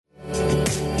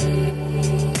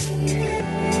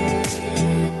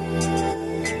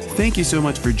Thank you so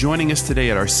much for joining us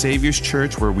today at our Savior's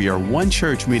Church, where we are one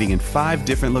church meeting in 5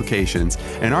 different locations.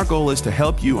 And our goal is to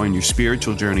help you on your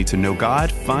spiritual journey to know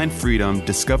God, find freedom,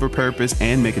 discover purpose,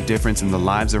 and make a difference in the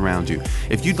lives around you.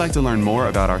 If you'd like to learn more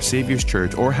about our Savior's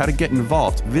Church or how to get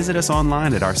involved, visit us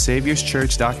online at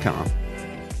oursaviorschurch.com.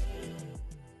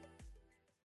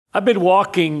 I've been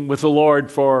walking with the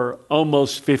Lord for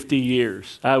almost 50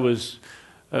 years.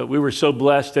 We were so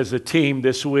blessed as a team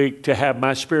this week to have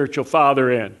my spiritual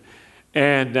father in.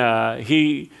 And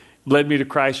he led me to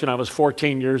Christ when I was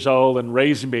 14 years old and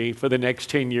raised me for the next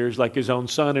 10 years like his own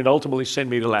son, and ultimately sent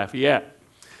me to Lafayette.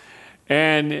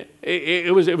 And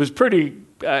it was pretty,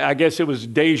 I guess it was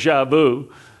deja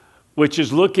vu, which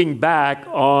is looking back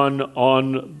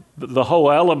on the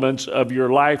whole elements of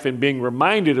your life and being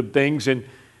reminded of things. And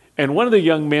one of the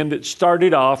young men that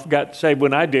started off, got saved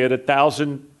when I did,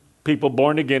 1,000 people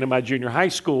born again in my junior high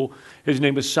school. His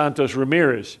name is Santos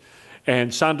Ramirez.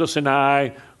 And Santos and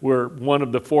I were one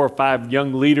of the 4 or 5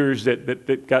 young leaders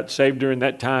that got saved during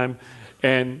that time.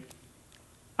 And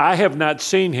I have not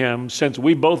seen him since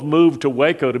we both moved to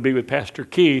Waco to be with Pastor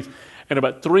Keith. And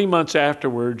about 3 months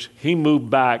afterwards, he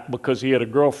moved back because he had a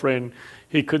girlfriend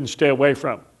he couldn't stay away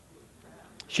from.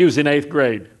 She was in 8th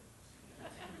grade.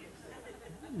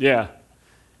 Yeah.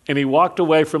 And he walked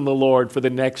away from the Lord for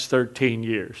the next 13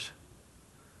 years.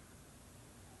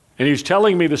 And he was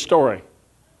telling me the story.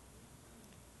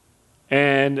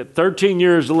 And 13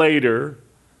 years later,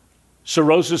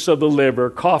 cirrhosis of the liver,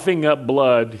 coughing up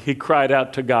blood, he cried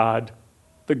out to God,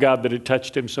 the God that had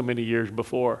touched him so many years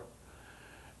before.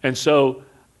 And so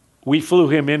we flew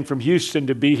him in from Houston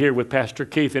to be here with Pastor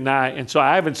Keith and I. And so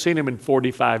I haven't seen him in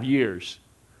 45 years.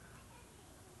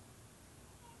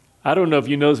 I don't know if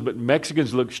you know this, but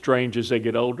Mexicans look strange as they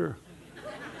get older.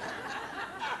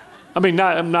 I mean,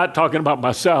 I'm not talking about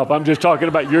myself. I'm just talking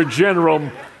about your general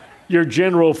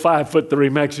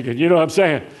 5'3" Mexican. You know what I'm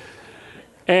saying?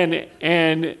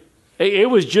 And it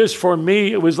was just, for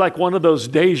me, it was like one of those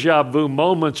deja vu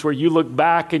moments where you look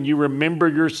back and you remember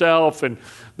yourself. And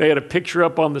they had a picture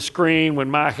up on the screen when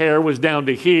my hair was down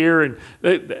to here, and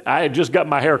I had just got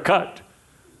my hair cut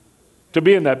to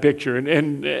be in that picture.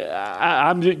 And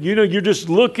you're just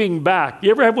looking back.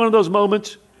 You ever have one of those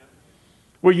moments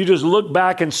where you just look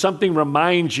back and something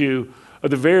reminds you of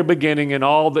the very beginning and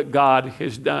all that God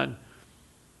has done?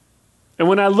 And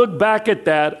when I look back at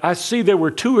that, I see there were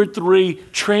 2 or 3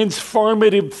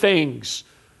 transformative things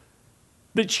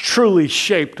that truly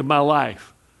shaped my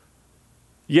life.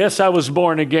 Yes, I was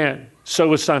born again. So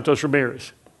was Santos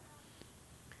Ramirez.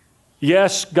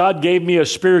 Yes, God gave me a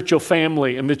spiritual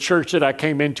family in the church that I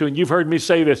came into. And you've heard me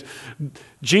say this.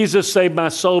 Jesus saved my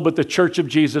soul, but the church of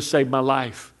Jesus saved my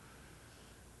life.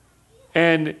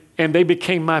 And they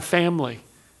became my family.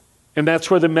 And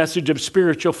that's where the message of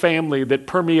spiritual family that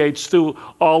permeates through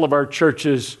all of our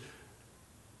churches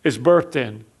is birthed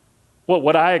in.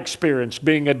 What I experienced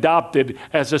being adopted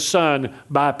as a son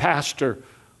by a pastor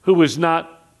who was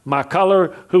not my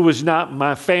color, who was not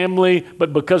my family,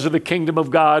 but because of the kingdom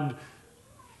of God,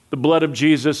 the blood of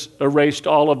Jesus erased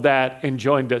all of that and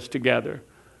joined us together.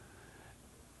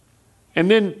 And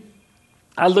then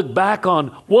I look back on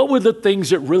what were the things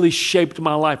that really shaped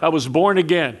my life. I was born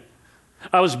again.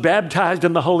 I was baptized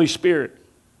in the Holy Spirit.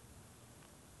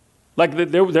 Like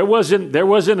there wasn't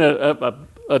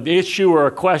an issue or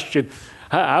a question.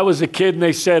 I was a kid and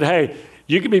they said, hey,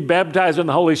 you can be baptized in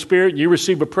the Holy Spirit and you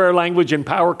receive a prayer language and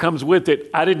power comes with it.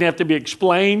 I didn't have to be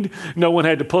explained. No one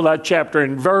had to pull out chapter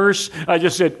and verse. I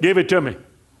just said, give it to me.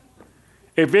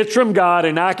 If it's from God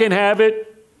and I can have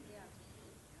it,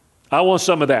 I want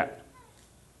some of that.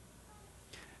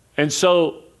 And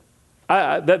so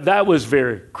that was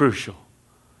very crucial.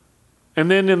 And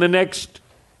then in the next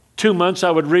 2 months,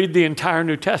 I would read the entire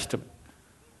New Testament.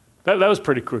 That was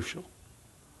pretty crucial.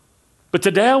 But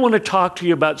today I want to talk to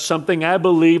you about something I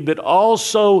believe that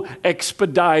also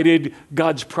expedited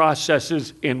God's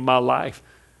processes in my life.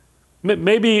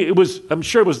 Maybe I'm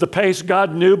sure it was the pace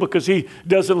God knew, because he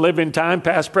doesn't live in time,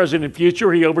 past, present, and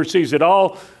future. He oversees it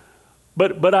all.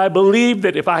 But I believe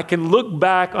that if I can look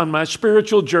back on my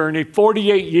spiritual journey,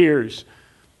 48 years,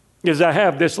 as I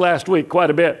have this last week quite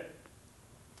a bit,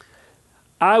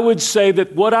 I would say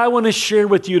that what I want to share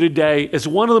with you today is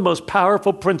one of the most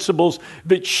powerful principles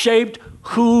that shaped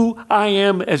who I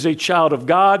am as a child of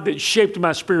God, that shaped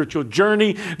my spiritual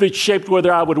journey, that shaped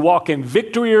whether I would walk in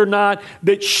victory or not,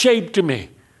 that shaped me.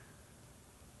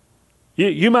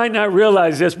 You might not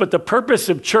realize this, but the purpose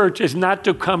of church is not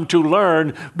to come to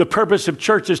learn. The purpose of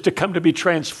church is to come to be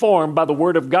transformed by the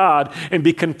Word of God and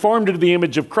be conformed to the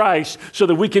image of Christ so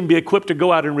that we can be equipped to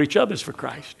go out and reach others for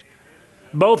Christ.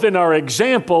 both in our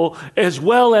example as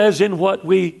well as in what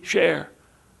we share.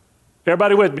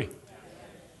 Everybody with me?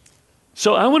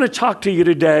 So I want to talk to you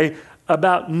today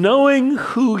about knowing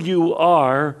who you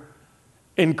are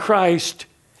in Christ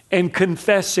and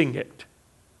confessing it.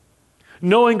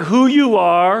 Knowing who you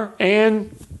are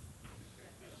and,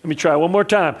 let me try one more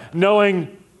time.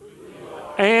 Knowing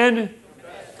and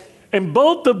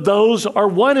both of those are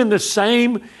one and the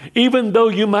same, even though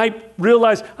you might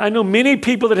realize, I know many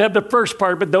people that have the first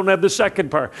part but don't have the second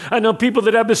part. I know people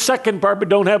that have the second part but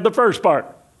don't have the first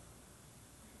part.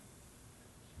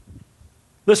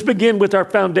 Let's begin with our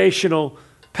foundational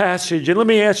passage. And let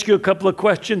me ask you a couple of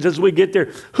questions as we get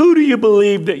there. Who do you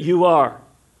believe that you are?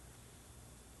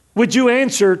 Would you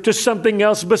answer to something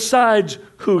else besides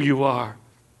who you are?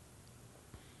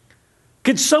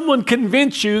 Could someone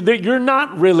convince you that you're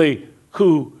not really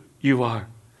who you are?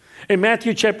 In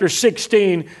Matthew chapter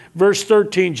 16, verse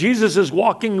 13, Jesus is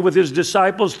walking with his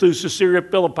disciples through Caesarea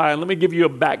Philippi. And let me give you a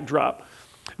backdrop.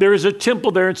 There is a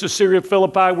temple there in Caesarea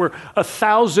Philippi where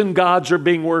 1,000 gods are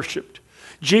being worshiped.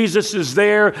 Jesus is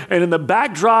there, and in the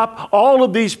backdrop, all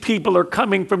of these people are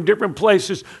coming from different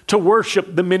places to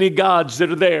worship the many gods that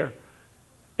are there.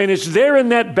 And it's there in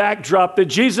that backdrop that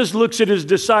Jesus looks at his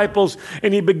disciples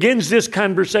and he begins this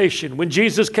conversation. When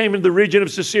Jesus came into the region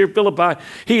of Caesarea Philippi,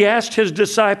 he asked his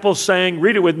disciples saying,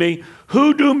 read it with me,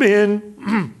 who do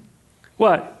men,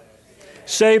 what?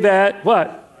 Say that,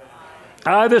 what?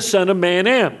 I, the Son of Man,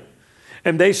 am.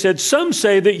 And they said, some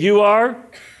say that you are.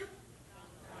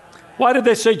 Why did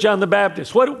they say John the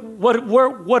Baptist?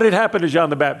 What had happened to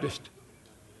John the Baptist?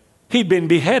 He'd been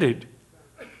beheaded.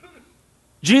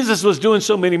 Jesus was doing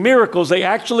so many miracles, they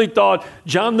actually thought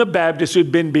John the Baptist,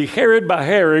 who'd been beheaded by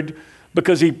Herod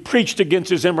because he preached against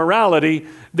his immorality,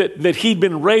 that he'd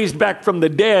been raised back from the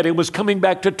dead and was coming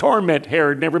back to torment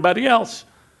Herod and everybody else.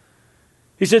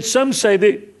 He said, some say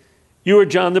that you are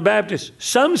John the Baptist.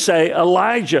 Some say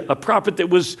Elijah, a prophet that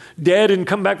was dead and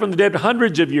come back from the dead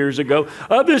hundreds of years ago.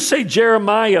 Others say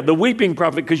Jeremiah, the weeping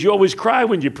prophet, because you always cry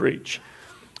when you preach.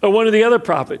 Or one of the other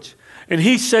prophets. And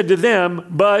he said to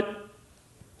them,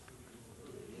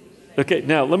 okay,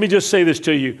 now let me just say this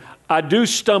to you. I do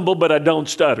stumble, but I don't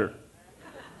stutter.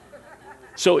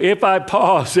 So if I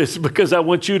pause, it's because I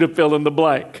want you to fill in the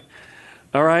blank.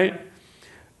 All right?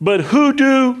 But who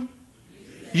do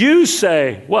you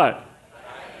say? What?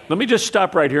 Let me just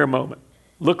stop right here a moment.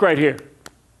 Look right here.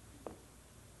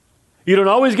 You don't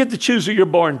always get to choose who you're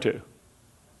born to.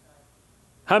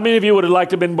 How many of you would have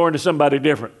liked to have been born to somebody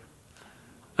different?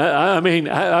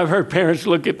 I've heard parents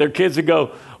look at their kids and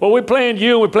go, well, we planned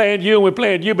you, and we planned you, and we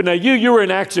planned you, but now you were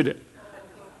an accident.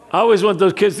 I always want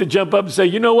those kids to jump up and say,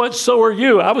 you know what, so are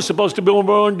you. I was supposed to be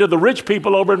born to the rich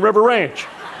people over in River Ranch.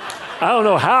 I don't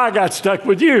know how I got stuck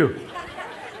with you.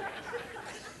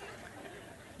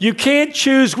 You can't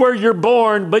choose where you're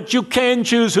born, but you can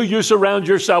choose who you surround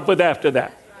yourself with after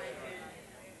that.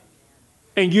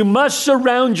 And you must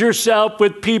surround yourself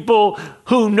with people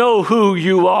who know who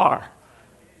you are.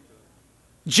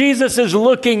 Jesus is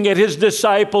looking at his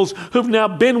disciples who've now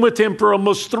been with him for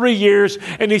almost 3 years,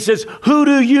 and he says, who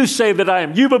do you say that I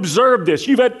am? You've observed this.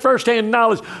 You've had firsthand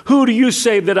knowledge. Who do you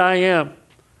say that I am?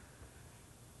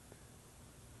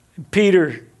 And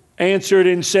Peter answered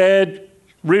and said,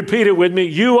 repeat it with me,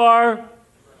 you are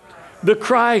the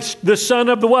Christ, the Son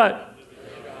of the what?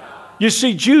 You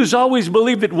see, Jews always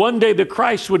believed that one day the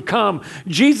Christ would come.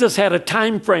 Jesus had a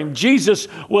time frame. Jesus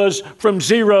was from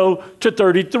 0 to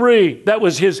 33. That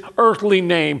was his earthly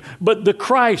name. But the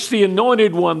Christ, the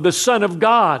anointed one, the Son of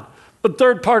God, the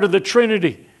third part of the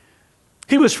Trinity,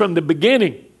 he was from the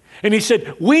beginning. And he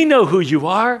said, we know who you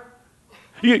are.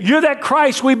 You're that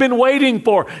Christ we've been waiting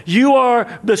for. You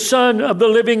are the Son of the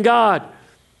living God.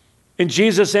 And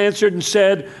Jesus answered and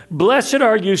said, blessed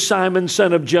are you, Simon,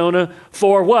 son of Jonah,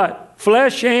 for what?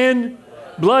 Flesh and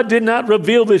blood did not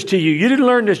reveal this to you. You didn't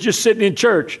learn this just sitting in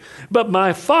church. But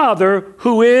my Father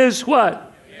who is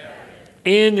what?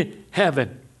 In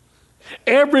heaven.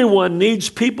 Everyone needs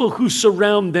people who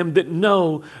surround them that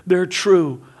know their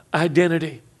true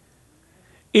identity.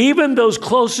 Even those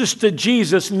closest to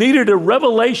Jesus needed a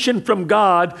revelation from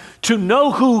God to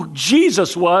know who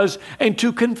Jesus was and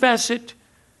to confess it.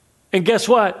 And guess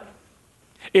what?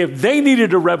 If they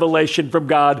needed a revelation from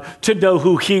God to know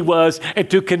who he was and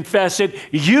to confess it,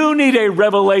 you need a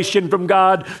revelation from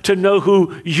God to know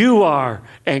who you are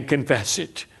and confess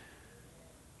it.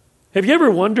 Have you ever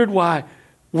wondered why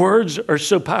words are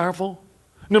so powerful?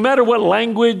 No matter what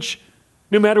language,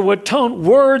 no matter what tone,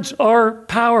 words are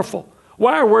powerful.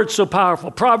 Why are words so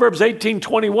powerful? Proverbs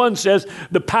 18:21 says,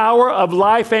 the power of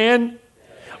life and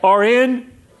are in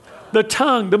The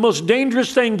tongue, the most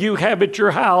dangerous thing you have at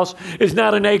your house is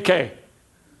not an AK.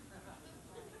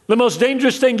 The most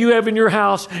dangerous thing you have in your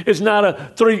house is not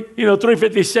a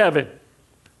 357.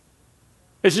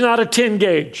 It's not a 10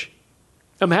 gauge.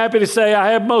 I'm happy to say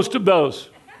I have most of those.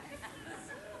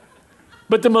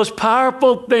 But the most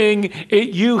powerful thing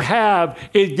you have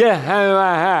is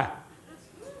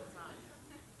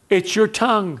it's your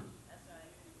tongue.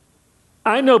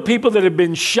 I know people that have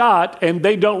been shot and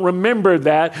they don't remember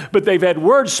that, but they've had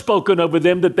words spoken over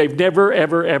them that they've never,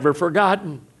 ever, ever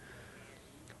forgotten.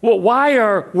 Well, why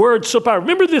are words so powerful?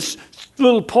 Remember this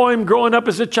little poem growing up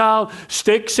as a child?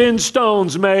 Sticks and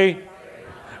stones may,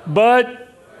 but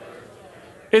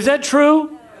is that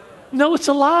true? No, it's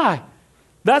a lie.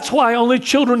 That's why only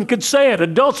children could say it.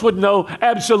 Adults would know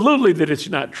absolutely that it's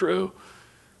not true.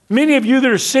 Many of you that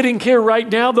are sitting here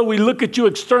right now, though we look at you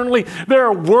externally, there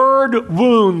are word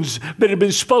wounds that have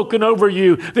been spoken over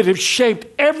you that have shaped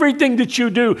everything that you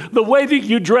do, the way that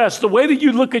you dress, the way that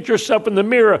you look at yourself in the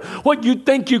mirror, what you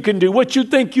think you can do, what you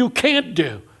think you can't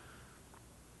do.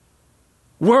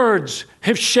 Words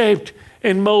have shaped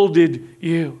and molded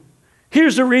you.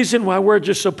 Here's the reason why words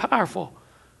are so powerful.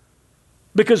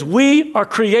 Because we are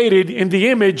created in the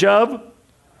image of,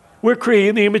 we're created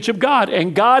in the image of God.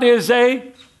 And God is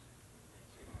a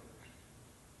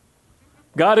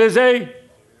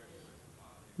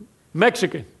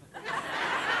Mexican.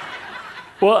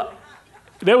 Well,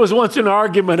 there was once an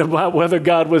argument about whether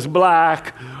God was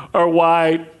black or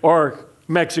white or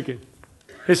Mexican,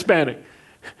 Hispanic.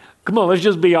 Come on, let's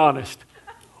just be honest.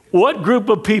 What group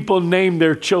of people named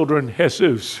their children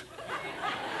Jesus?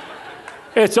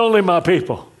 It's only my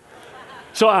people.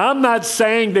 So I'm not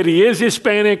saying that he is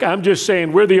Hispanic. I'm just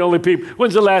saying we're the only people.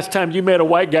 When's the last time you met a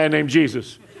white guy named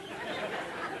Jesus?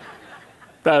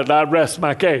 I rest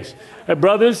my case. Hey,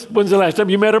 brothers, when's the last time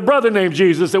you met a brother named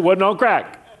Jesus that wasn't on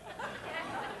crack?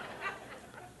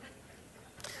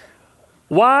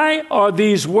 Why are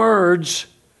these words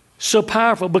so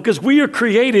powerful? Because we are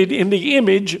created in the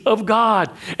image of God.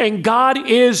 And God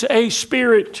is a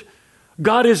spirit.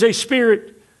 God is a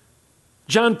spirit.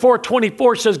 John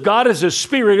 4:24 says God is a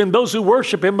spirit, and those who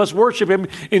worship him must worship him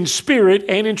in spirit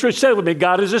and in truth. Say it with me.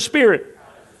 God is a spirit.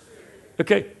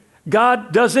 Okay.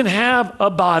 God doesn't have a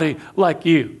body like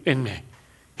you and me.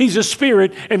 He's a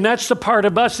spirit, and that's the part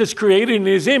of us that's created in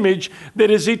his image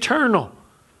that is eternal.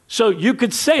 So you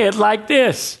could say it like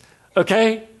this,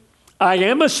 okay? I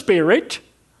am a spirit.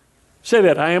 Say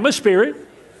that. I am a spirit.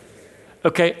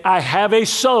 Okay. I have a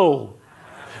soul.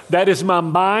 That is my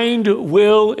mind,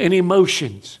 will, and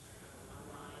emotions.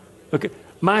 Okay.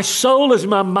 My soul is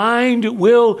my mind,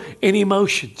 will, and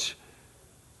emotions.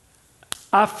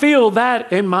 I feel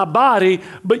that in my body,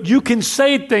 but you can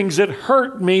say things that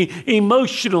hurt me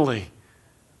emotionally.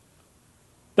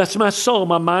 That's my soul,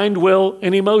 my mind, will,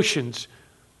 and emotions.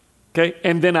 Okay,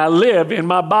 and then I live in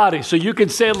my body. So you can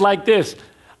say it like this.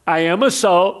 I am a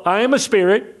soul, I am a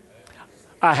spirit,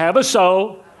 I have a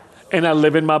soul, and I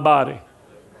live in my body.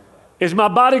 Is my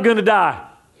body going to die?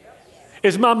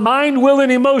 Is my mind, will,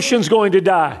 and emotions going to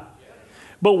die?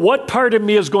 But what part of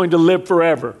me is going to live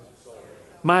forever?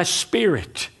 My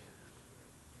spirit.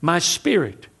 My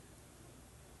spirit.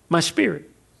 My spirit.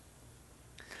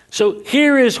 So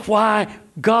here is why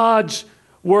God's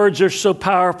words are so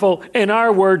powerful and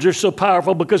our words are so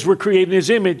powerful, because we're created in his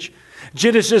image.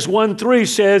 Genesis 1:3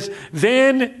 says,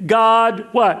 then God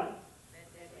what?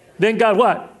 Then God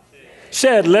what?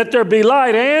 Said, let there be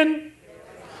light, and?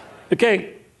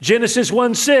 Okay. Genesis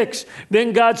 1:6,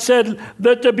 then God said,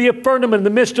 let there be a firmament in the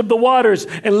midst of the waters,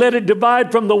 and let it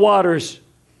divide from the waters.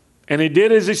 And he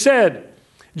did as he said.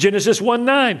 Genesis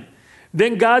 1:9,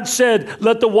 then God said,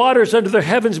 let the waters under the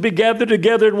heavens be gathered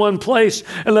together in one place,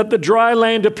 and let the dry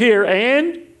land appear.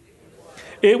 And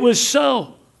it was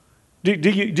so. Do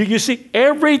you see?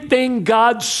 Everything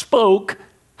God spoke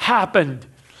happened.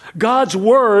 God's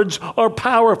words are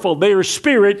powerful. They are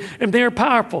spirit and they are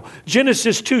powerful.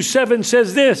 Genesis 2:7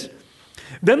 says this.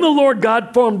 Then the Lord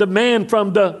God formed a man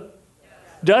from the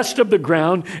dust of the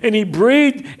ground, and he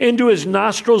breathed into his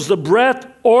nostrils the breath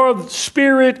or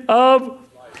spirit of,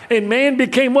 and man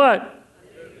became what?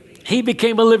 He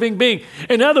became a living being.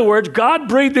 In other words, God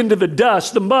breathed into the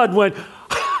dust, the mud went,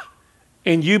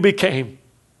 and you became.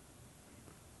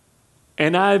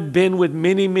 And I've been with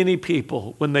many, many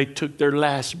people when they took their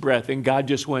last breath and God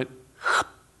just went,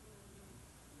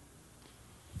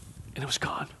 and it was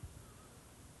gone.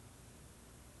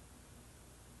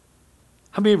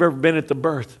 How many of you have ever been at the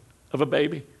birth of a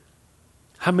baby?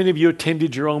 How many of you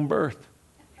attended your own birth?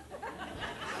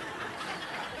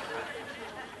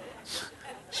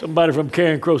 Somebody from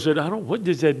Karen Crow said, what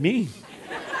does that mean?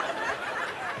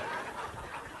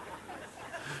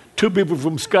 Two people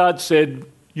from Scott said,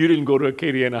 you didn't go to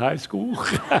Acadiana High School?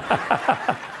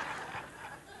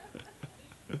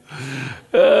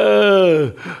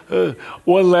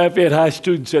 One Lafayette High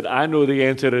student said, I know the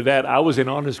answer to that. I was in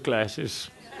honors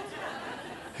classes.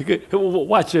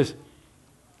 Watch this.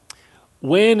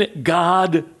 When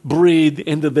God breathed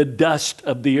into the dust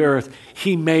of the earth,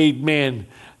 he made man.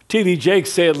 T.D.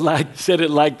 Jakes said it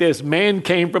like this: man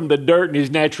came from the dirt and he's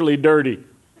naturally dirty.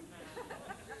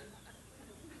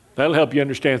 That'll help you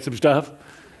understand some stuff.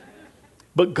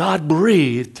 But God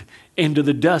breathed into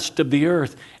the dust of the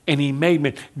earth and he made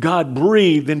man. God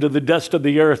breathed into the dust of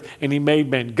the earth and he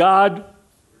made man. God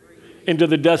into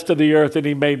the dust of the earth and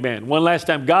he made man. One last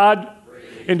time. God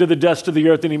into the dust of the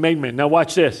earth and he made man. Now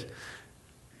watch this.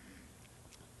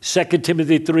 2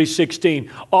 Timothy 3:16.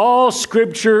 All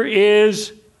scripture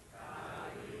is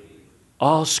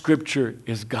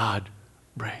God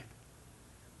breathed.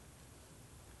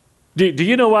 Do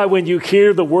you know why when you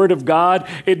hear the word of God,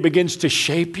 it begins to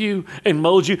shape you and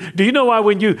mold you? Do you know why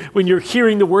when you're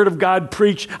hearing the word of God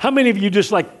preached, how many of you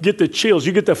just like get the chills,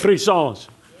 you get the frissons?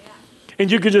 And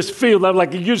you can just feel that,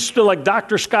 like you just feel like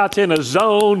Dr. Scott's in a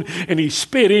zone and he's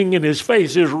spitting and his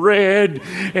face is red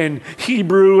and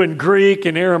Hebrew and Greek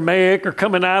and Aramaic are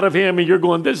coming out of him and you're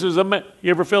going, this is you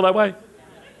ever feel that way?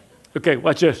 Okay,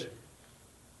 watch this.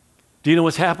 Do you know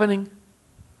what's happening?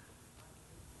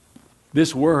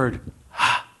 This word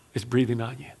is breathing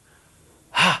on you.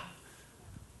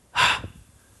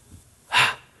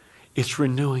 It's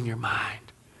renewing your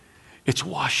mind. It's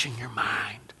washing your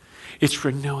mind. It's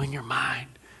renewing your mind.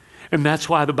 And that's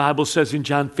why the Bible says in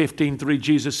John 15:3,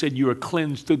 Jesus said, you are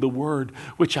cleansed through the word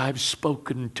which I have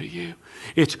spoken to you.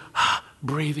 It's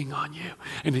breathing on you.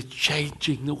 And it's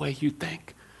changing the way you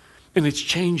think. And it's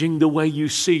changing the way you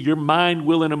see your mind,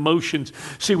 will, and emotions.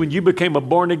 See, when you became a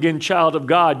born-again child of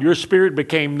God, your spirit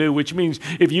became new, which means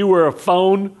if you were an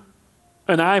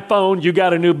iPhone, you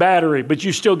got a new battery, but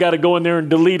you still got to go in there and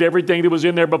delete everything that was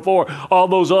in there before. All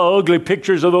those ugly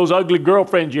pictures of those ugly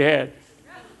girlfriends you had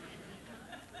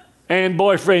and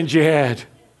boyfriends you had.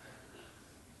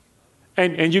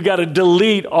 And you got to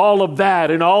delete all of that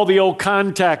and all the old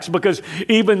contacts, because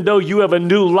even though you have a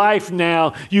new life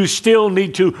now, you still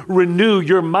need to renew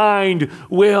your mind,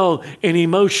 will, and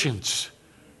emotions.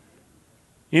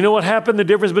 You know what happened? The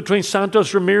difference between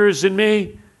Santos Ramirez and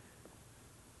me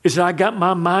is that I got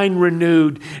my mind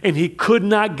renewed and he could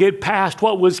not get past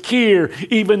what was here,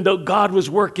 even though God was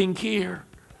working here.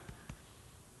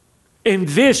 And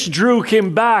this drew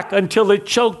him back until it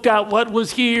choked out what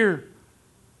was here.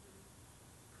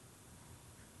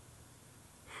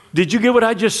 Did you get what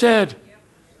I just said?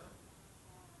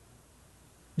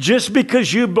 Just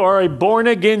because you are a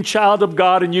born-again child of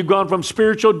God and you've gone from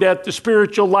spiritual death to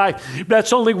spiritual life,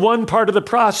 that's only one part of the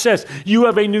process. You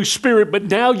have a new spirit, but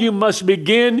now you must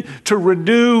begin to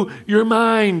renew your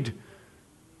mind.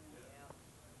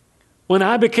 When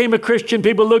I became a Christian,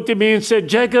 people looked at me and said,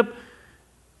 Jacob,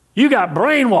 you got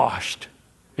brainwashed.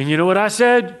 And you know what I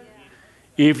said?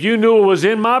 If you knew what was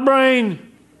in my brain,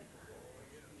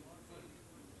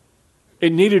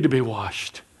 it needed to be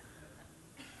washed.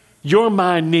 Your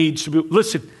mind needs to be.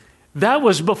 Listen, that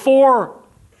was before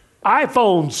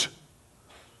iPhones.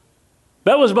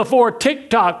 That was before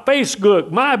TikTok,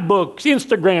 Facebook, my books,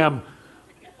 Instagram,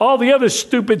 all the other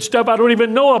stupid stuff I don't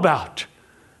even know about.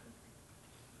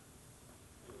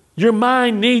 Your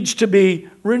mind needs to be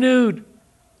renewed.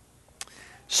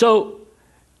 So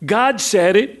God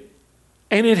said it,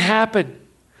 and it happened.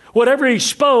 Whatever he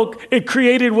spoke, it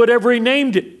created whatever he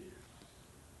named it.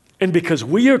 And because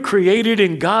we are created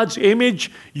in God's image,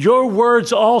 your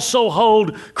words also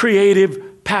hold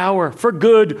creative power for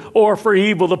good or for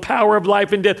evil, the power of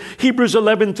life and death. Hebrews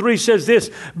 11:3 says this,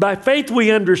 by faith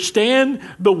we understand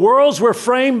the worlds were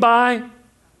framed by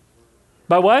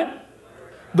what?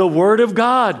 The Word of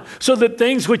God. So that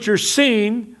things which are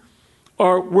seen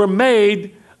were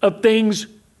made of things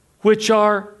which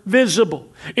are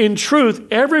visible. In truth,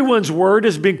 everyone's word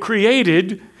has been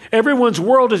created. Everyone's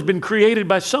world has been created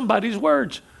by somebody's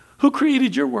words. Who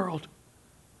created your world?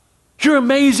 You're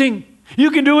amazing.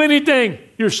 You can do anything.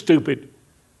 You're stupid.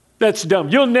 That's dumb.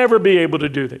 You'll never be able to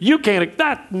do that. You can't.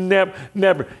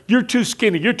 Never. You're too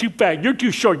skinny. You're too fat. You're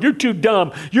too short. You're too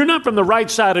dumb. You're not from the right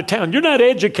side of town. You're not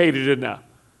educated enough.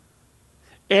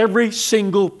 Every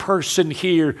single person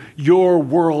here, your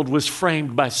world was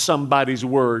framed by somebody's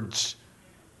words.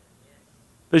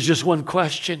 There's just one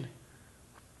question.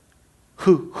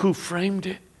 Who framed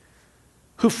it?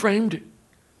 Who framed it?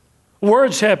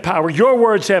 Words have power. Your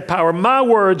words have power. My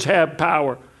words have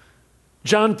power.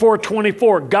 John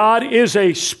 4:24, God is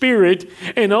a spirit,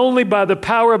 and only by the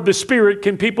power of the Spirit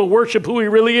can people worship who he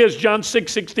really is. John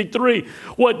 6:63,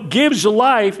 what gives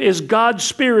life is God's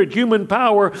Spirit. Human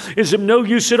power is of no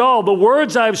use at all. The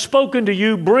words I've spoken to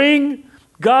you bring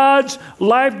God's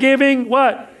life-giving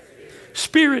what?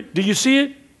 Spirit. Do you see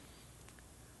it?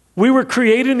 We were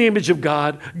created in the image of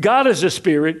God. God is a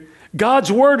spirit.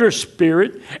 God's word is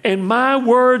spirit, and my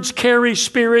words carry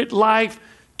spirit life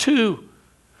too.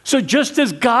 So just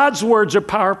as God's words are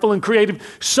powerful and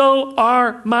creative, so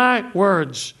are my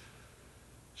words.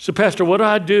 So, Pastor, what do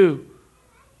I do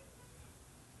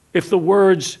if the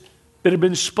words that have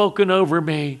been spoken over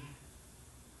me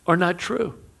are not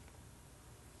true?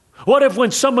 What if when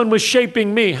someone was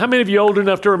shaping me, how many of you are old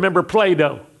enough to remember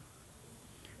Play-Doh?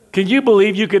 Can you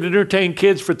believe you could entertain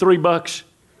kids for $3?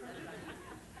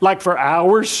 Like for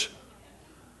hours?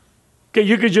 Okay,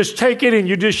 you could just take it and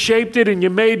you just shaped it and you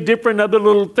made different other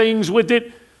little things with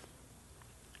it.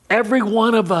 Every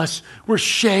one of us were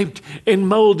shaped and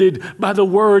molded by the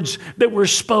words that were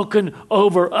spoken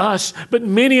over us. But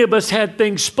many of us had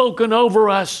things spoken over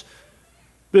us.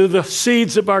 They're the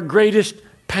seeds of our greatest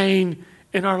pain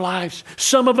in our lives.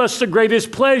 Some of us the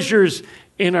greatest pleasures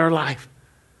in our life.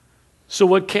 So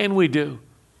what can we do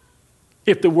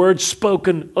if the words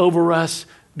spoken over us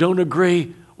don't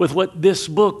agree with what this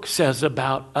book says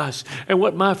about us and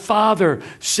what my Father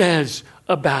says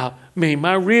about me,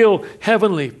 my real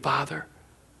heavenly Father?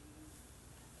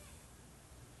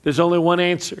 There's only one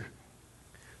answer.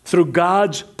 Through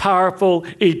God's powerful,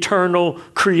 eternal,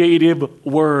 creative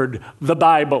word, the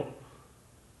Bible.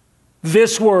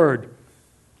 This word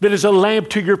that is a lamp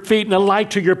to your feet and a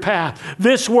light to your path.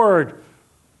 This word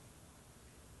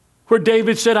where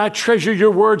David said, I treasure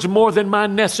your words more than my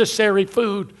necessary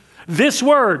food. This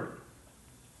word.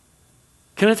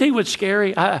 Can I tell you what's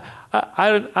scary? I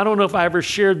don't know if I ever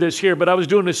shared this here, but I was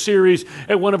doing a series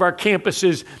at one of our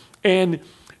campuses, and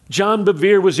John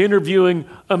Bevere was interviewing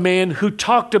a man who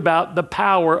talked about the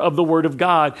power of the Word of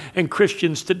God and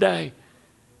Christians today.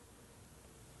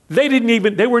 They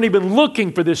weren't even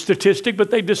looking for this statistic,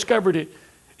 but they discovered it.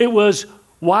 It was,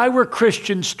 why were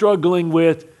Christians struggling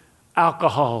with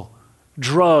alcohol,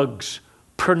 drugs,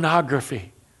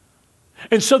 pornography?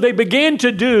 And so they began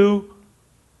to do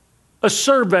a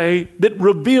survey that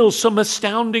reveals some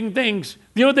astounding things.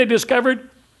 You know what they discovered?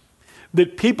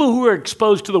 That people who are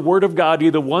exposed to the Word of God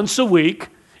either once a week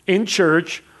in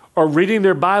church or reading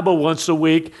their Bible once a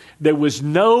week, there was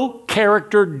no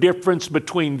character difference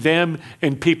between them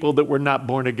and people that were not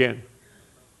born again.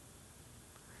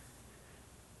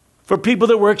 For people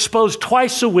that were exposed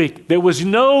twice a week, there was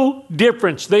no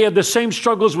difference. They had the same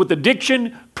struggles with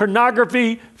addiction,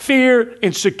 pornography, fear,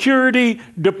 insecurity,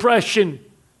 depression.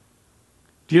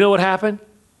 Do you know what happened?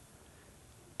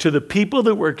 To the people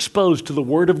that were exposed to the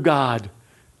Word of God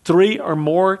 3 or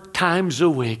more times a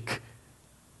week,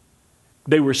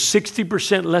 they were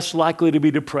 60% less likely to be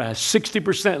depressed,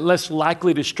 60% less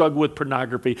likely to struggle with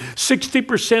pornography,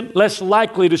 60% less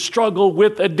likely to struggle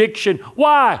with addiction.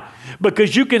 Why?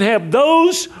 Because you can have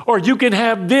those or you can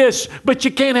have this, but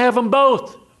you can't have them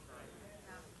both.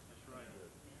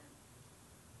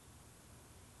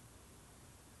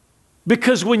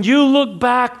 Because when you look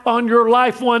back on your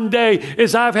life one day,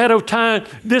 as I've had a time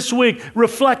this week,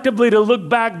 reflectively to look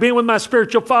back, being with my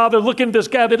spiritual father, looking at this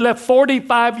guy that left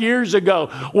 45 years ago.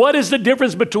 What is the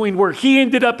difference between where he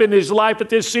ended up in his life at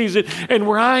this season and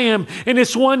where I am? And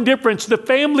it's one difference, the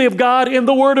family of God and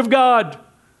the Word of God.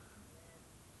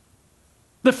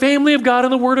 The family of God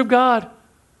and the Word of God.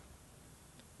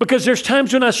 Because there's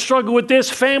times when I struggle with this,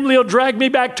 family will drag me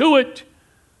back to it.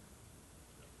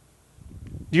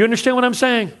 Do you understand what I'm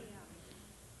saying?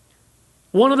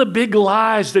 One of the big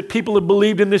lies that people have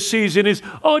believed in this season is,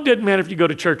 oh, it doesn't matter if you go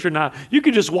to church or not. You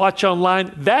can just watch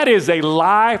online. That is a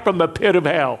lie from the pit of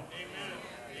hell.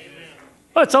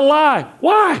 That's a lie.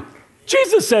 Why?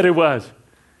 Jesus said it was.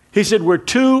 He said, where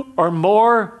 2 or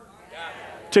more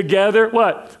together.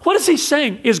 What? What is he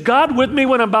saying? Is God with me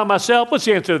when I'm by myself? What's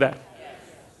the answer to that?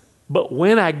 But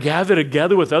when I gather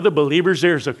together with other believers,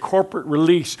 there's a corporate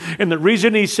release. And the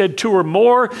reason he said 2 or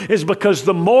more is because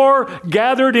the more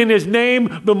gathered in his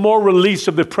name, the more release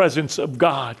of the presence of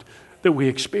God that we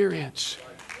experience.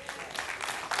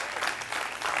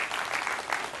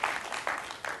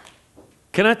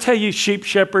 Can I tell you Sheep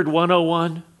Shepherd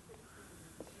 101?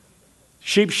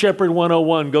 Sheep Shepherd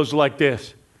 101 goes like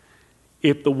this.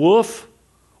 If the wolf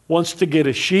wants to get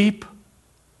a sheep,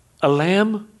 a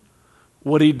lamb,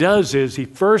 what he does is he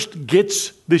first gets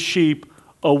the sheep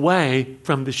away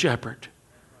from the shepherd.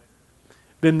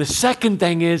 Then the second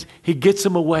thing is he gets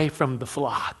them away from the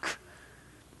flock.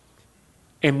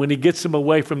 And when he gets them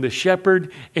away from the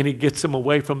shepherd and he gets them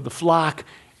away from the flock,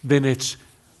 then it's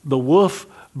the wolf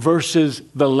versus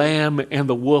the lamb, and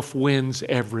the wolf wins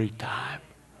every time.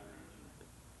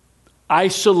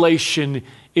 Isolation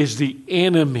is the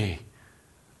enemy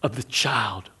of the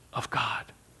child of God.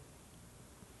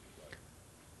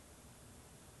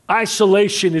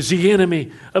 Isolation is the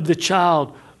enemy of the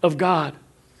child of God.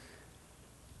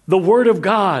 The Word of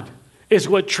God is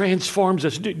what transforms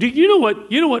us. Do you know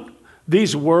what? You know what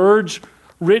these words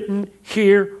written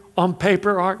here on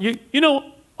paper are? You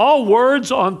know, all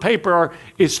words on paper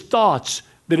is thoughts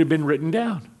that have been written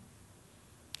down.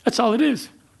 That's all it is.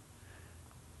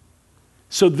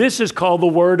 So this is called the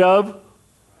Word of.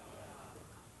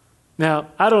 Now,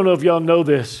 I don't know if y'all know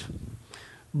this,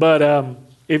 but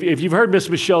if you've heard Miss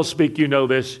Michelle speak, you know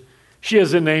this. She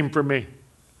has a name for me,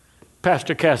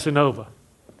 Pastor Casanova.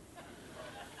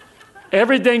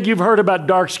 Everything you've heard about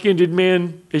dark-skinned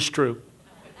men is true.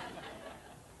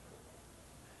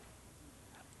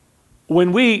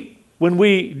 When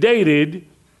we dated,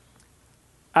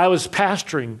 I was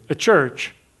pastoring a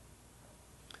church.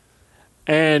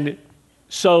 And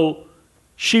so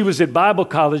she was at Bible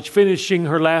college, finishing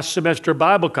her last semester of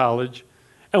Bible college.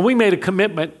 And we made a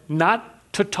commitment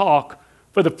not to talk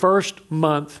for the first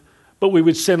month, but we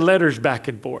would send letters back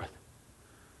and forth.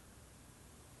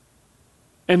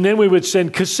 And then we would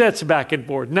send cassettes back and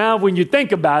forth. Now, when you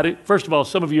think about it, first of all,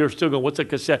 some of you are still going, what's a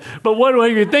cassette? But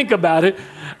when you think about it,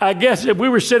 I guess if we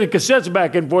were sending cassettes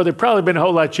back and forth, it'd probably been a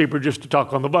whole lot cheaper just to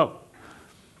talk on the phone.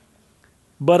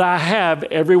 But I have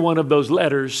every one of those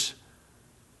letters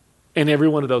and every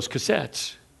one of those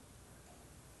cassettes.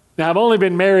 Now, I've only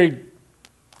been married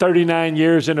 39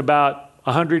 years and about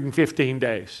 115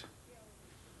 days.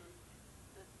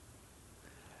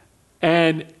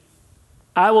 And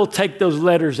I will take those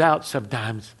letters out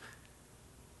sometimes.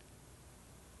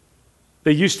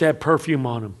 They used to have perfume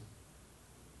on them.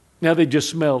 Now they just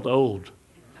smelled old.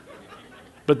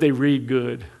 But they read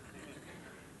good.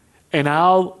 And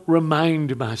I'll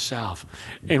remind myself.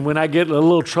 And when I get in a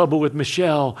little trouble with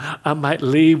Michelle, I might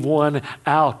leave one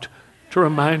out to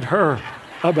remind her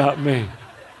about me.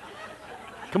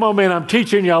 Come on, man, I'm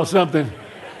teaching y'all something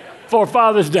for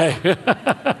Father's Day.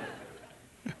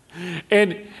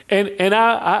 And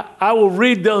I will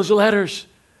read those letters.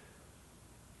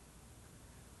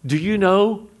 Do you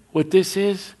know what this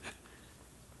is?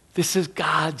 This is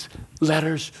God's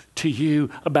letters to you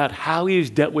about how He has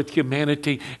dealt with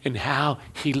humanity and how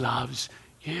He loves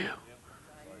you.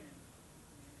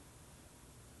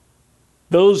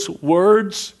 Those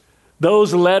words,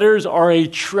 those letters are a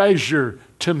treasure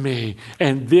to me,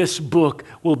 and this book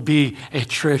will be a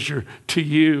treasure to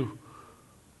you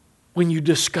when you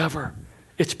discover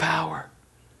its power.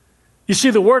 You see,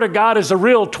 the Word of God is the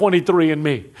real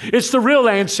 23andMe. It's the real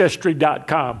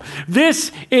Ancestry.com.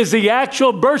 This is the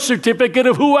actual birth certificate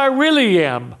of who I really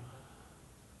am.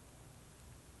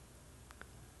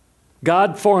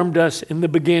 God formed us in the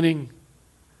beginning.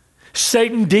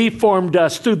 Satan deformed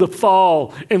us through the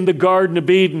fall in the Garden of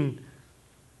Eden.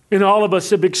 And all of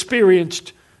us have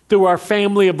experienced through our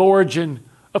family of origin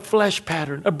a flesh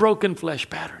pattern, a broken flesh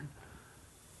pattern.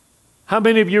 How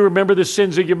many of you remember the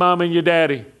sins of your mom and your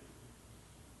daddy?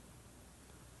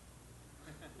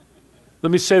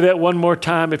 Let me say that one more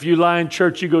time. If you lie in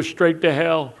church, you go straight to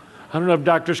hell. I don't know if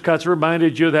Dr. Scott's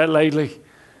reminded you of that lately.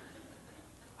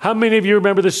 How many of you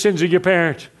remember the sins of your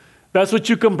parents? That's what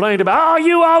you complained about. Oh,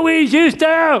 you always used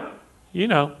to. You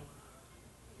know.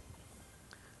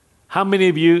 How many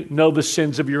of you know the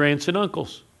sins of your aunts and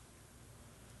uncles?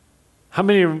 How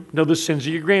many of you know the sins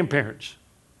of your grandparents?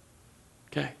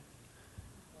 Okay.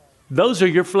 Those are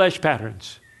your flesh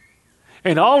patterns.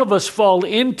 And all of us fall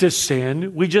into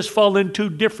sin. We just fall into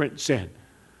different sin.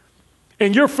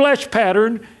 And your flesh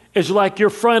pattern is like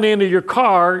your front end of your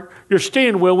car, your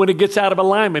steering wheel, when it gets out of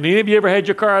alignment. Any of you ever had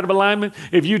your car out of alignment?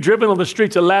 If you've driven on the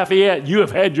streets of Lafayette, you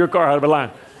have had your car out of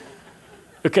alignment.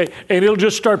 Okay, and it'll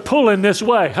just start pulling this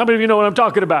way. How many of you know what I'm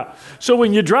talking about? So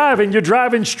when you're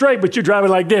driving straight, but you're driving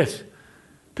like this.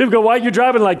 People go, why are you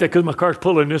driving like that? Because my car's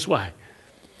pulling this way.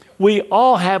 We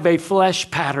all have a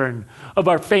flesh pattern of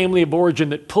our family of origin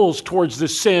that pulls towards the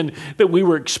sin that we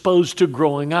were exposed to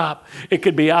growing up. It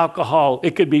could be alcohol.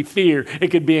 It could be fear. It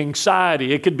could be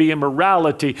anxiety. It could be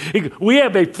immorality. We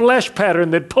have a flesh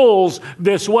pattern that pulls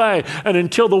this way. And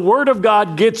until the Word of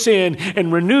God gets in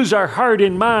and renews our heart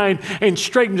and mind and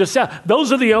straightens us out,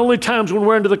 those are the only times when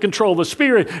we're under the control of the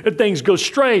Spirit that things go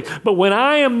straight. But when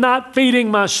I am not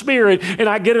feeding my spirit and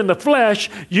I get in the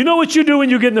flesh, you know what you do when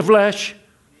you get in the flesh?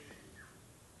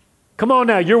 Come on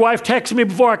now. Your wife texted me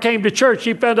before I came to church.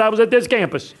 She found out I was at this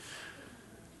campus.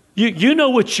 You know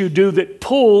what you do that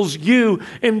pulls you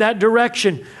in that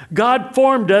direction. God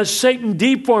formed us, Satan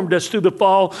deformed us through the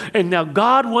fall, and now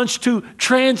God wants to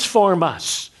transform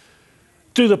us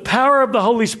through the power of the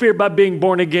Holy Spirit by being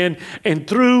born again and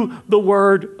through the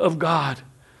Word of God.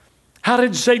 How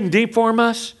did Satan deform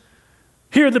us?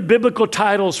 Here are the biblical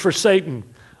titles for Satan: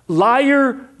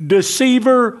 liar,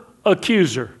 deceiver,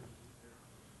 accuser.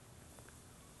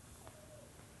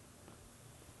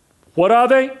 What are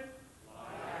they?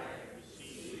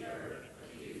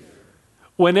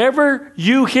 Whenever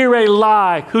you hear a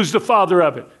lie, who's the father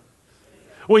of it?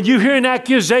 When you hear an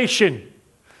accusation,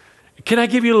 can I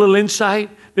give you a little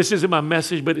insight? This isn't my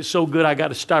message, but it's so good I got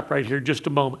to stop right here just a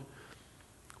moment.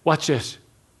 Watch this.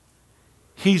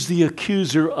 He's the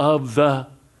accuser of the...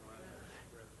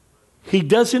 He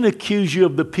doesn't accuse you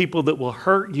of the people that will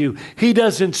hurt you. He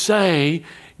doesn't say,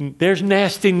 there's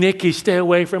nasty Nikki, stay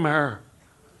away from her.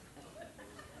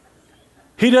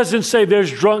 He doesn't say,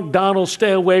 there's drunk Donald,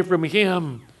 stay away from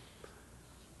him.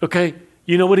 Okay,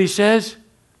 you know what he says?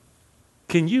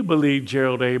 Can you believe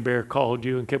Gerald Hebert called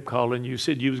you and kept calling you,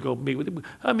 said you was going to meet with him?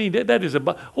 I mean, that is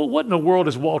about, well, what in the world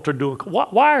is Walter doing?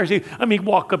 Why is he,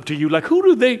 walk up to you like, who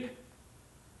do they?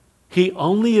 He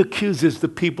only accuses the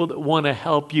people that want to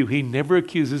help you. He never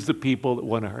accuses the people that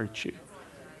want to hurt you.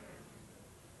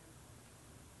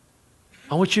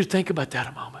 I want you to think about that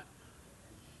a moment.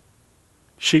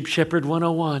 Sheep Shepherd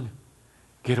 101.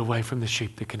 Get away from the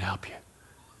sheep that can help you.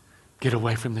 Get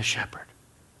away from the shepherd.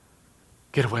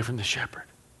 Get away from the shepherd.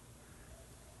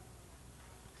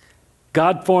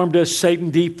 God formed us,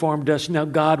 Satan deformed us. Now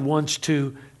God wants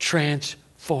to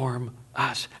transform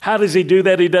us. How does he do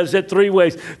that? He does that three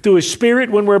ways. Through his Spirit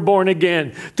when we're born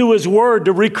again. Through his Word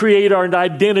to recreate our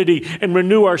identity and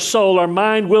renew our soul, our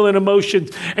mind, will, and emotions.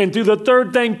 And through the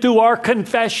third thing, through our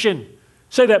confession.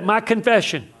 Say that, my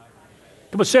confession.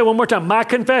 Come on, say it one more time. My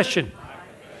confession.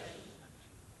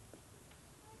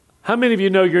 How many of you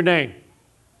know your name?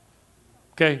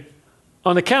 Okay.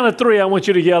 On the count of three, I want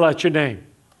you to yell out your name.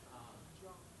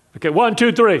 Okay, 1,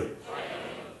 2, 3.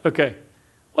 Okay.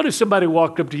 What if somebody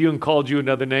walked up to you and called you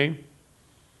another name?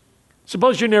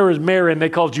 Suppose your name was Mary and they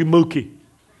called you Mookie.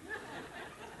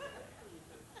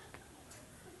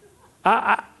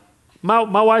 My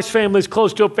wife's family is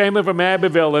close to a family from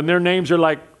Abbeville, and their names are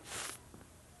like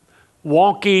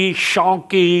Wonky,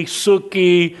 Shonky,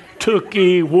 Sookie,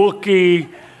 Tookie, Wookie. I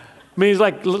mean, it's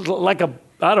like a,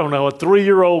 I don't know, a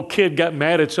 3-year-old kid got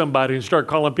mad at somebody and started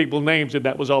calling people names, and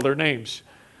that was all their names.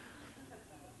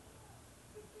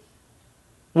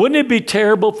 Wouldn't it be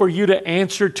terrible for you to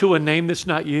answer to a name that's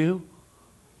not you?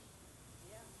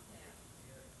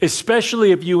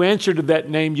 Especially if you answered to that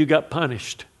name, you got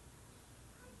punished.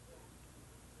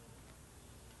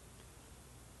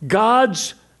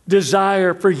 God's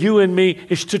desire for you and me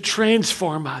is to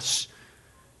transform us.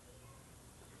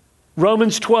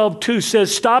 Romans 12:2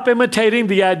 says, stop imitating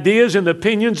the ideas and the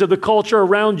opinions of the culture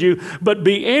around you, but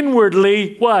be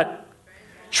inwardly, what?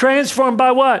 Transformed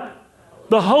by what?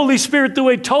 The Holy Spirit through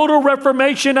a total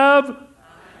reformation of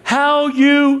how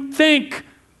you think.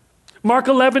 Mark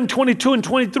 11:22 and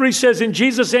 23 says, and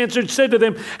Jesus answered, said to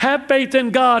them, have faith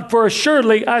in God, for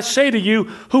assuredly I say to you,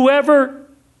 whoever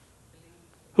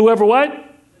what?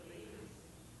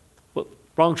 Well,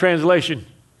 wrong translation.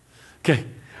 Okay.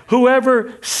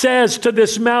 Whoever says to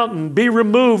this mountain, be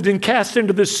removed and cast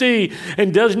into the sea,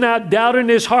 and does not doubt in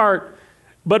his heart,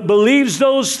 but believes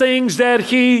those things that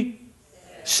he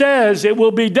says, it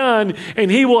will be done,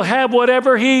 and he will have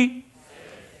whatever he...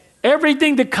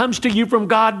 Everything that comes to you from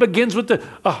God begins with a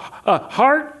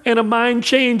heart and a mind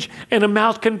change and a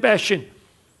mouth confession.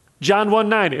 John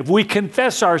 1:9, if we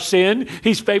confess our sin,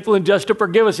 he's faithful and just to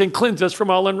forgive us and cleanse us from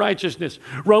all unrighteousness.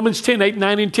 Romans 10:8,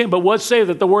 9, and 10, but what say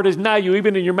that the word is nigh you,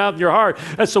 even in your mouth and your heart?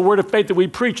 That's the word of faith that we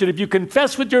preach. And if you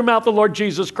confess with your mouth the Lord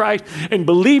Jesus Christ and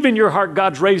believe in your heart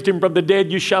God's raised him from the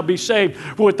dead, you shall be saved.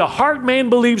 For with the heart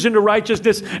man believes into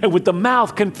righteousness, and with the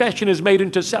mouth confession is made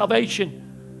into salvation.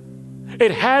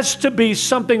 It has to be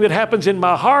something that happens in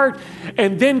my heart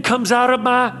and then comes out of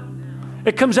my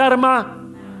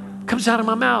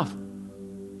mouth.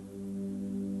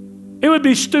 It would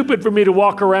be stupid for me to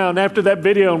walk around after that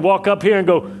video and walk up here and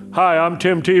go, hi, I'm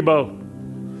Tim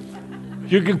Tebow.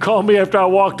 You can call me after I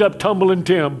walked up tumbling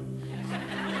Tim.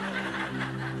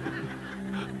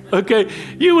 Okay,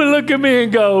 you would look at me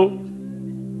and go,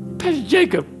 Pastor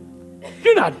Jacob,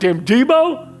 you're not Tim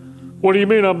Tebow. What do you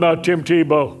mean I'm not Tim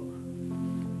Tebow?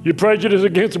 You prejudice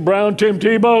against brown Tim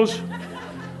Tebows?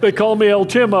 They call me El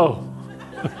Timo.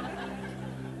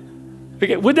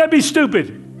 Okay, would that be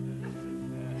stupid?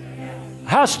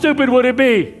 How stupid would it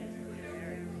be?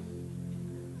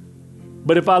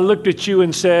 But if I looked at you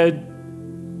and said,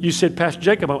 you said, Pastor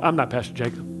Jacob, I'm not Pastor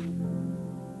Jacob.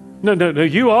 No,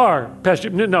 you are Pastor.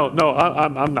 No,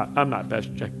 I'm not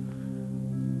Pastor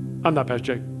Jacob. I'm not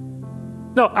Pastor Jacob.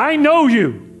 No, I know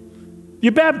you.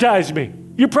 You baptized me.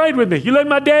 You prayed with me. You led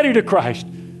my daddy to Christ.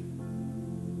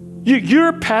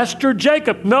 You're Pastor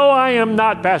Jacob. No, I am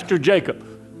not Pastor Jacob.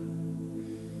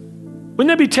 Wouldn't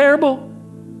that be terrible?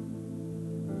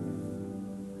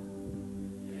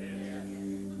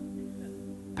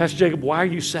 Pastor Jacob, why are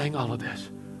you saying all of this?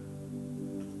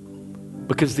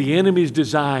 Because the enemy's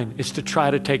design is to try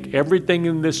to take everything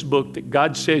in this book that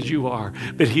God says you are,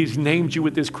 that He's named you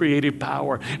with His creative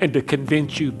power, and to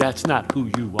convince you that's not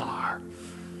who you are.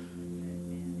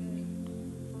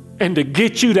 And to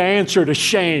get you to answer to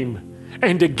shame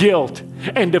and to guilt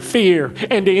and to fear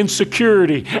and to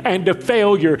insecurity and to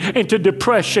failure and to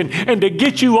depression, and to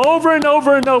get you over and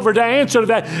over and over to answer to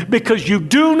that because you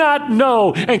do not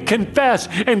know and confess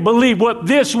and believe what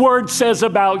this word says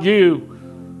about you.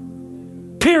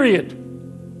 Period.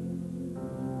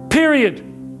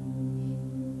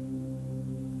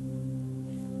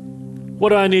 What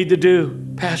do I need to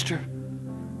do, Pastor?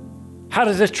 How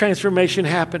does this transformation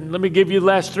happen? Let me give you the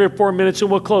last 3 or 4 minutes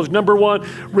and we'll close. Number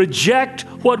 1, reject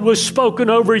what was spoken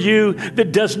over you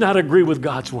that does not agree with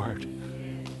God's word.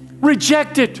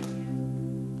 Reject it.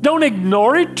 Don't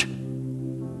ignore it.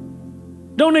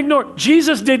 Don't ignore it.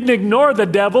 Jesus didn't ignore the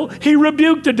devil. He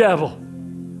rebuked the devil.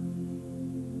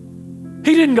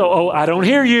 He didn't go, oh, I don't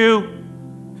hear you.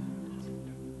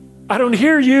 I don't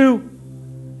hear you.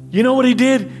 You know what he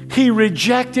did? He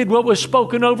rejected what was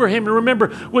spoken over him. And remember,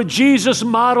 what Jesus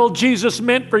modeled, Jesus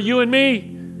meant for you and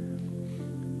me.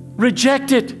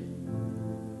 Reject it.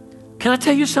 Can I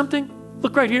tell you something?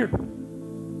 Look right here.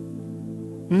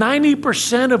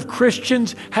 90% of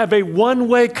Christians have a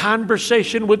one-way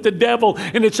conversation with the devil,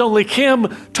 and it's only him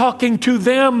talking to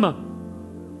them.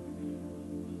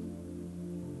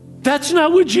 That's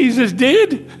not what Jesus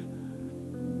did.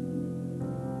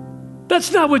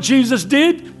 That's not what Jesus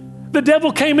did. The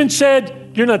devil came and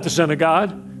said, you're not the Son of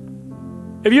God.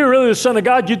 If you're really the Son of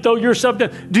God, you'd throw yourself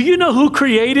down. Do you know who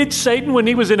created Satan when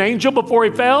he was an angel before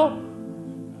he fell?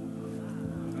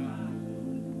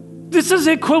 This is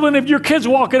the equivalent of your kids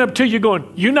walking up to you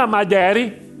going, you're not my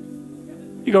daddy.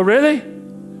 You go, really?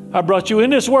 I brought you in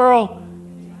this world,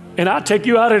 and I'll take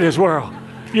you out of this world.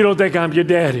 You don't think I'm your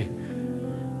daddy.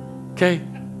 Okay?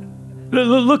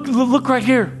 Look right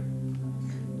here.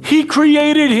 He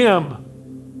created him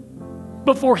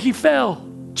before he fell,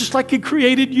 just like he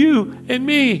created you and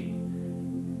me.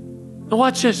 Now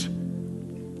watch this.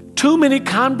 Too many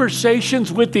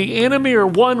conversations with the enemy are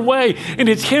one way, and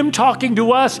it's him talking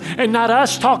to us and not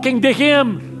us talking to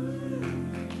him.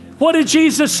 What did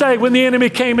Jesus say when the enemy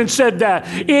came and said that?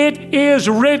 It is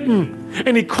written.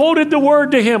 And he quoted the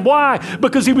word to him. Why?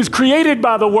 Because he was created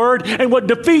by the word, and what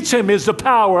defeats him is the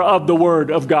power of the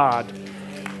word of God.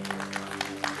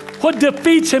 What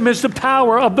defeats him is the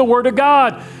power of the word of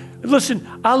God.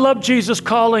 Listen, I love Jesus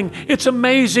calling. It's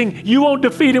amazing. You won't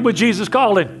defeat him with Jesus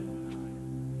calling.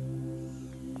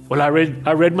 Well, I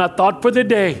read my thought for the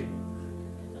day.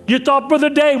 Your thought for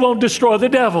the day won't destroy the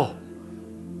devil.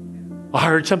 I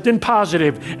heard something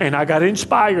positive and I got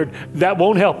inspired. That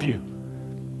won't help you.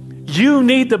 You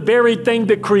need the very thing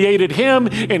that created him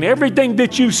and everything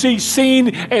that you see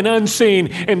seen and unseen.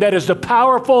 And that is the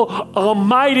powerful,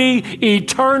 almighty,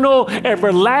 eternal,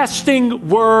 everlasting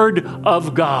word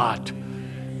of God.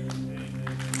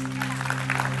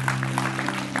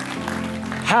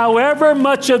 However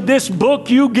much of this book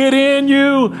you get in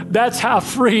you, that's how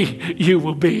free you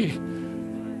will be.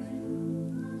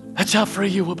 That's how free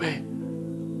you will be.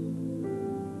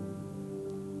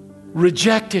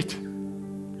 Reject it.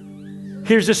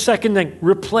 Here's the second thing.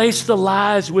 Replace the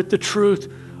lies with the truth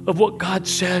of what God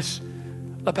says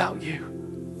about you.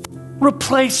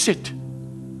 Replace it.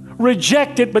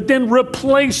 Reject it, but then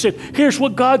replace it. Here's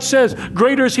what God says.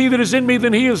 Greater is he that is in me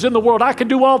than he is in the world. I can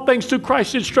do all things through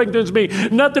Christ that strengthens me.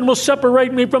 Nothing will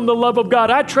separate me from the love of God.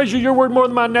 I treasure your word more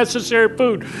than my necessary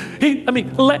food.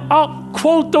 I'll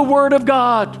quote the word of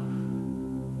God.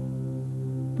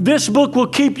 This book will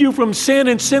keep you from sin,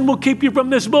 and sin will keep you from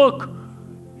this book.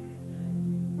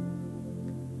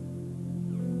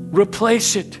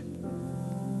 Replace it.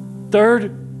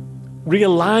 Third,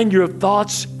 realign your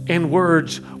thoughts and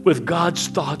words with God's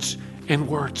thoughts and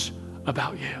words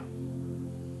about you.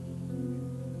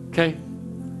 Okay?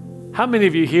 How many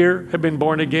of you here have been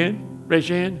born again? Raise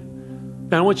your hand.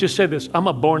 Now I want you to say this. I'm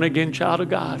a born again child of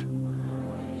God.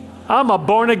 I'm a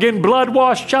born again blood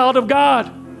washed child of God.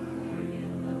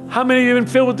 How many of you have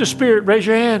been filled with the Spirit? Raise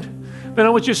your hand. Then I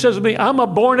want you to say to me, I'm a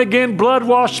born-again,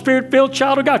 blood-washed, Spirit-filled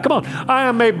child of God. Come on. I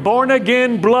am a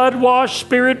born-again, blood-washed,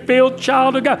 Spirit-filled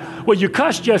child of God. Well, you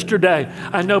cussed yesterday.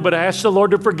 I know, but I asked the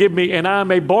Lord to forgive me, and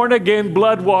I'm a born-again,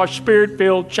 blood-washed,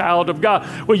 Spirit-filled child of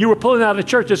God. Well, you were pulling out of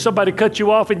church and somebody cut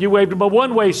you off and you waved them a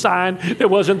one-way sign that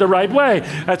wasn't the right way.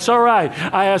 That's all right.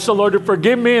 I asked the Lord to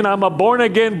forgive me, and I'm a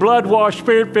born-again, blood-washed,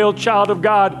 Spirit-filled child of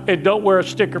God. And don't wear a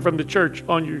sticker from the church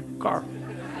on your car.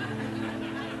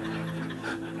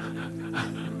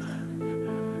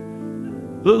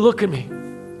 Look at me.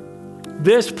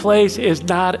 This place is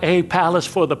not a palace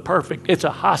for the perfect. It's a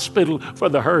hospital for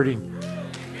the hurting.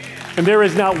 And there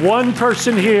is not one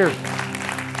person here.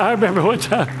 I remember one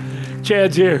time,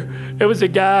 Chad's here. There was a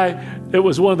guy that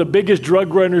was one of the biggest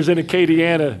drug runners in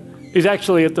Acadiana. He's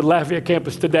actually at the Lafayette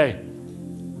campus today.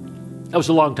 That was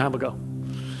a long time ago.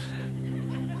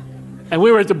 And we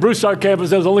were at the Broussard campus.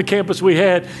 That was the only campus we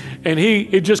had. And he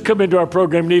had just come into our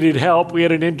program, needed help. We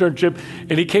had an internship.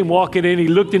 And he came walking in. He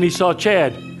looked and he saw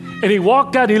Chad. And he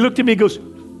walked out. And he looked at me. He goes,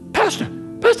 Pastor.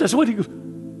 I said, what? He goes,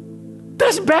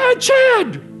 that's bad,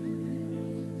 Chad.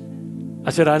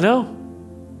 I said, I know.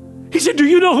 He said, do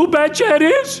you know who Bad Chad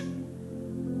is?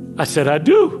 I said, I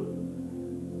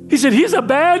do. He said, he's a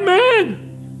bad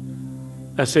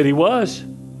man. I said, he was.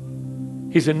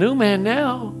 He's a new man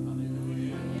now.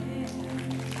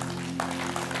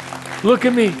 Look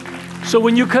at me. So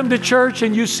when you come to church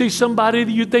and you see somebody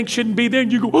that you think shouldn't be there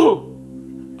and you go, oh,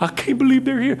 I can't believe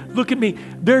they're here. Look at me.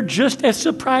 They're just as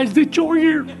surprised that you're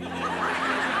here.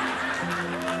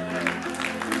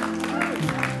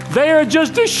 They are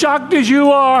just as shocked as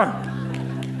you are.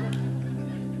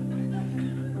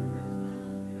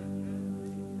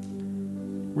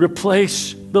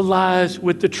 Replace the lies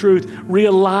with the truth.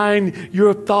 Realign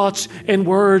your thoughts and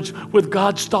words with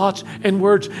God's thoughts and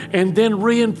words, and then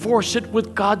reinforce it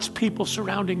with God's people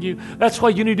surrounding you. That's why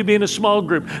you need to be in a small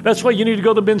group. That's why you need to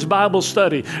go to men's Bible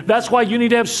study. That's why you need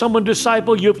to have someone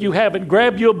disciple you if you haven't.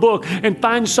 Grab you a book and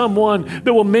find someone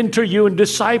that will mentor you and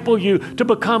disciple you to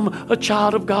become a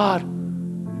child of God.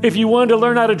 If you wanted to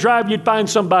learn how to drive, you'd find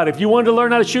somebody. If you wanted to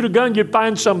learn how to shoot a gun, you'd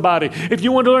find somebody. If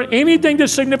you wanted to learn anything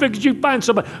that's significant, you'd find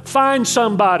somebody. Find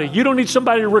somebody. You don't need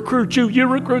somebody to recruit you. You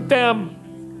recruit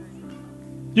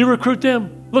them. You recruit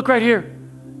them. Look right here.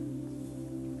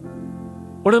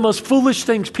 One of the most foolish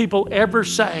things people ever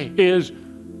say is,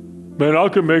 man, I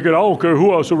can make it. I don't care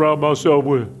who I surround myself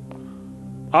with.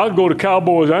 I can go to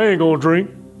Cowboys. I ain't going to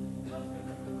drink.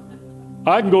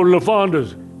 I can go to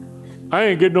LaFonda's. I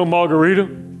ain't getting no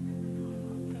margarita.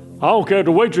 I don't care if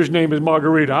the waitress' name is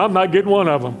Margarita. I'm not getting one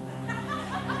of them.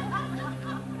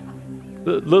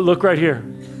 Look right here.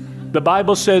 The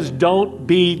Bible says, don't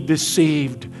be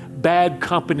deceived. Bad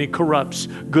company corrupts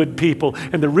good people.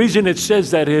 And the reason it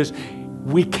says that is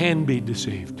we can be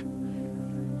deceived.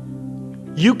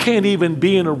 You can't even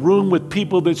be in a room with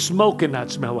people that smoke and not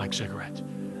smell like cigarettes.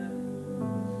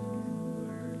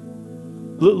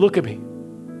 Look at me.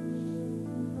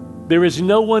 There is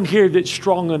no one here that's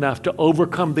strong enough to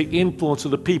overcome the influence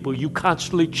of the people you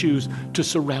constantly choose to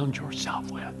surround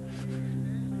yourself with.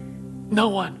 No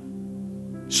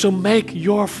one. So make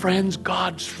your friends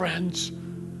God's friends,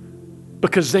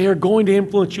 because they are going to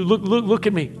influence you. Look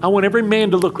at me. I want every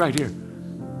man to look right here,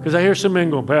 because I hear some men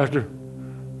going, Pastor,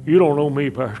 you don't know me,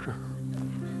 Pastor.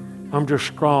 I'm just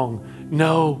strong.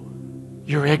 No,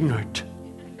 you're ignorant.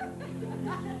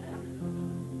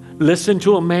 Listen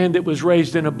to a man that was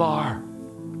raised in a bar.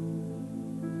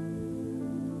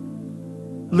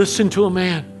 Listen to a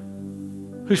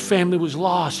man whose family was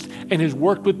lost and has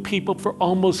worked with people for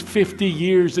almost 50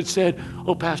 years that said,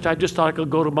 oh, Pastor, I just thought I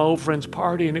could go to my old friend's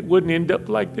party and it wouldn't end up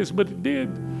like this, but it did.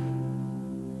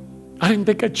 I didn't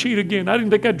think I'd cheat again. I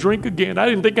didn't think I'd drink again. I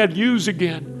didn't think I'd use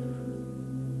again.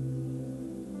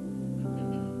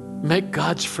 Make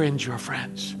God's friends your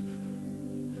friends.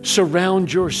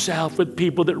 Surround yourself with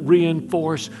people that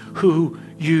reinforce who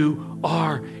you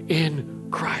are in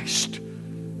Christ.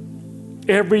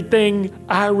 Everything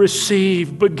I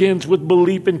receive begins with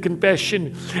belief and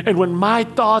confession. And when my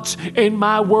thoughts and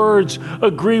my words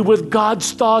agree with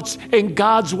God's thoughts and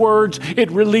God's words, it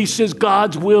releases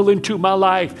God's will into my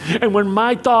life. And when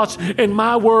my thoughts and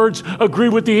my words agree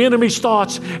with the enemy's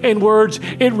thoughts and words,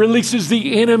 it releases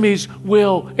the enemy's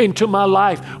will into my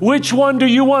life. Which one do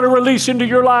you want to release into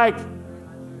your life?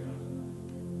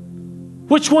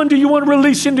 Which one do you want to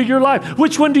release into your life?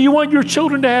 Which one do you want your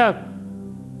children to have?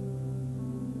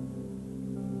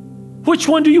 Which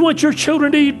one do you want your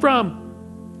children to eat from?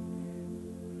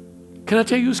 Can I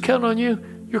tell you who's counting on you?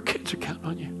 Your kids are counting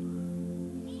on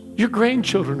you. Your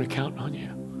grandchildren are counting on you.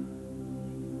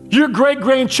 Your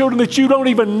great-grandchildren that you don't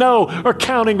even know are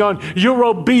counting on your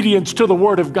obedience to the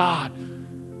Word of God.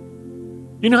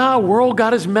 You know how our world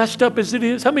got as messed up as it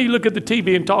is? How many of you look at the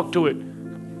TV and talk to it?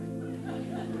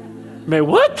 Man,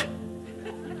 what?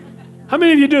 How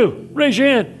many of you do? Raise your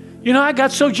hand. You know, I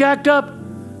got so jacked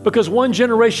up because one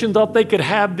generation thought they could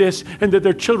have this and that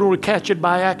their children would catch it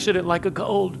by accident like a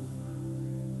cold.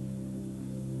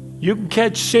 You can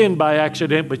catch sin by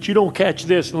accident, but you don't catch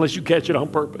this unless you catch it on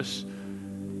purpose.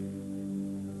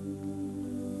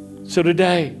 So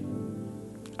today,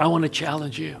 I want to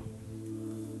challenge you.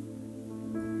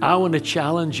 I want to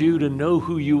challenge you to know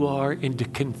who you are and to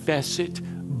confess it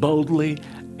boldly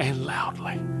and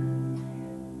loudly.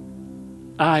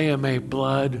 I am a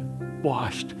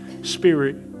blood-washed,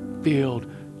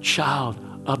 Spirit-filled child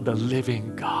of the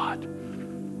living God.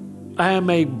 I am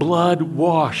a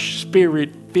blood-washed,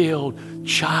 Spirit-filled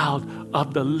child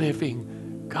of the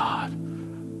living God.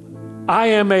 I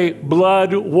am a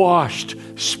blood-washed,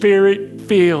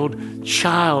 Spirit-filled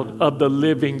child of the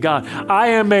living God. I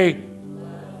am a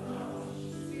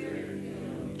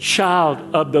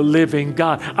child of the living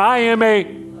God. I am a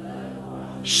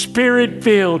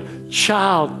Spirit-filled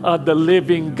child of the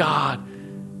living God.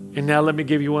 And now let me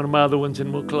give you one of my other ones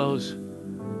and we'll close.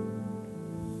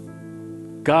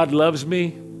 God loves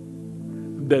me,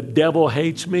 the devil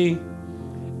hates me,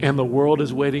 and the world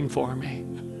is waiting for me.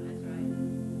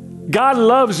 God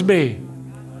loves me.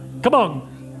 Come on.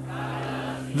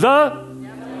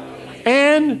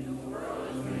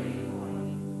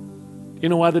 You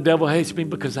know why the devil hates me?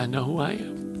 Because I know who I am.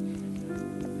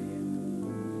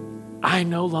 I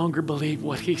no longer believe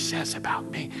what he says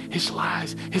about me. His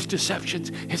lies, his deceptions,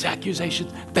 his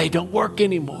accusations, they don't work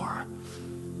anymore.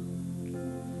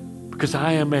 Because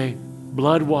I am a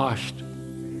blood-washed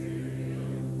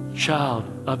child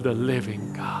of the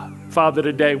living God. Father,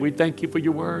 today we thank you for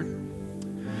your word.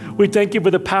 We thank you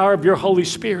for the power of your Holy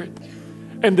Spirit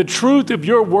and the truth of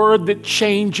your word that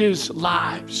changes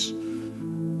lives.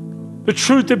 The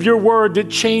truth of your word that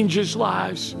changes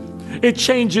lives. It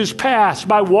changes past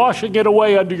by washing it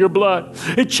away under your blood.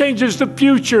 It changes the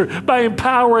future by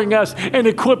empowering us and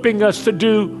equipping us to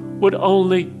do what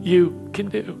only you can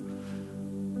do.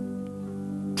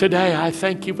 Today, I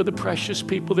thank you for the precious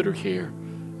people that are here.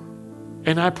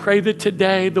 And I pray that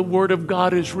today the word of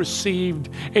God is received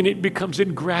and it becomes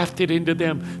engrafted into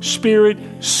them,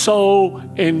 spirit, soul,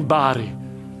 and body,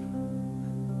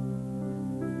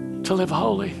 to live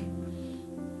holy,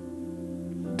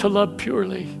 to love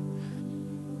purely.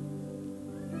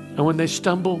 And when they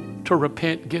stumble, to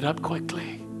repent, get up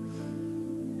quickly.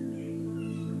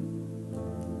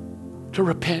 To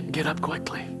repent, get up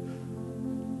quickly.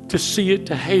 To see it,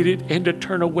 to hate it, and to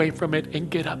turn away from it and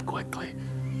get up quickly.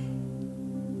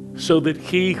 So that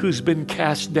he who's been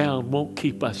cast down won't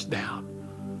keep us down.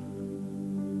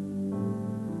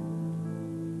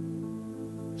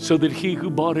 So that he who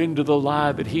bought into the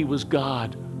lie that he was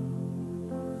God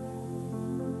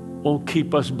won't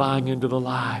keep us buying into the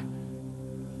lie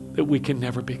that we can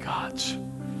never be God's.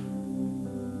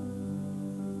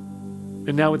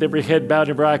 And now with every head bowed and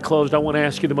every eye closed, I want to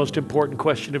ask you the most important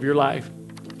question of your life.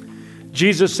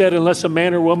 Jesus said, unless a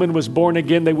man or woman was born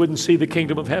again, they wouldn't see the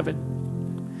kingdom of heaven.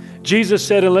 Jesus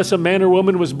said, unless a man or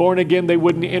woman was born again, they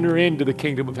wouldn't enter into the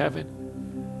kingdom of heaven.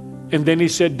 And then he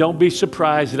said, don't be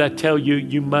surprised that I tell you,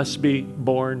 you must be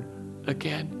born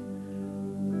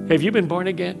again. Have you been born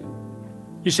again?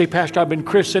 You say, Pastor, I've been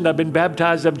christened, I've been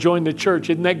baptized, I've joined the church.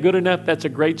 Isn't that good enough? That's a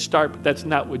great start, but that's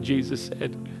not what Jesus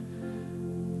said.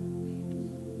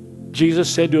 Jesus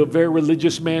said to a very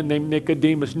religious man named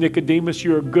Nicodemus, Nicodemus,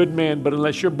 you're a good man, but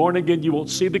unless you're born again, you won't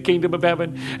see the kingdom of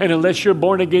heaven. And unless you're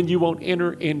born again, you won't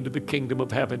enter into the kingdom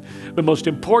of heaven. The most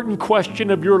important question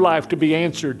of your life to be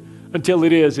answered until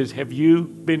it is have you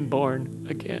been born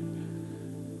again?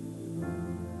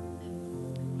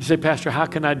 You say, Pastor, how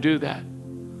can I do that?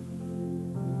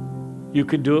 You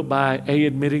can do it by A,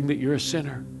 admitting that you're a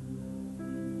sinner.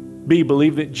 B,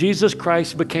 believe that Jesus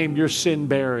Christ became your sin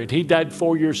bearer and he died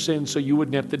for your sin so you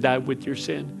wouldn't have to die with your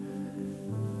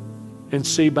sin. And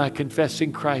C, by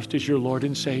confessing Christ as your Lord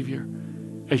and Savior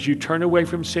as you turn away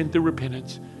from sin through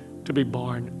repentance to be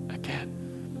born again.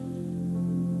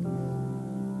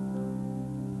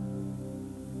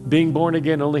 Being born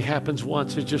again only happens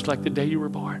once. It's just like the day you were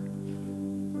born.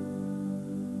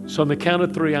 So on the count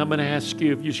of three, I'm going to ask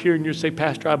you, if you're here and you say,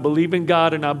 Pastor, I believe in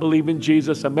God and I believe in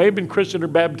Jesus. I may have been Christian or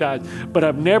baptized, but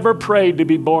I've never prayed to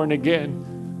be born again.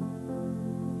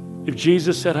 If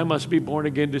Jesus said I must be born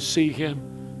again to see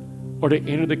him or to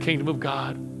enter the kingdom of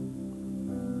God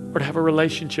or to have a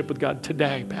relationship with God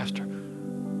today, Pastor,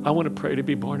 I want to pray to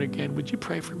be born again. Would you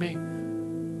pray for me?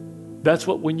 That's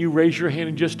what, when you raise your hand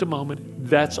in just a moment,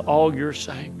 that's all you're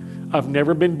saying. I've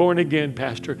never been born again,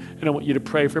 Pastor, and I want you to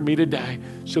pray for me today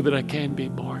so that I can be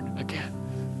born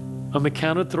again. On the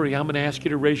count of 3, I'm going to ask you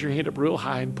to raise your hand up real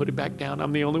high and put it back down.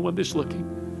 I'm the only one that's looking.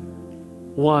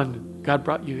 1, God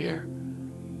brought you here.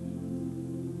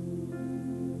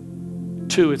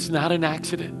 2, it's not an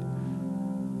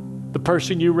accident. The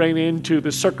person you ran into,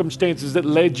 the circumstances that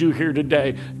led you here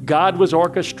today, God was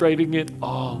orchestrating it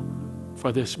all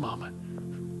for this moment.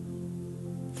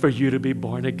 For you to be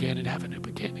born again and have a new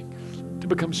beginning, to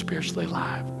become spiritually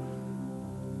alive.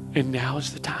 And now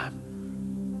is the time.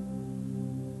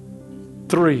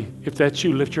 3, if that's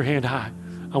you, lift your hand high.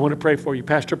 I want to pray for you.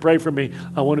 Pastor, pray for me.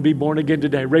 I want to be born again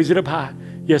today. Raise it up high.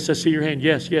 Yes, I see your hand.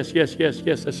 Yes, yes, yes, yes,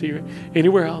 yes, I see your hand.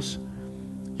 Anywhere else?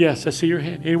 Yes, I see your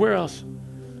hand. Anywhere else?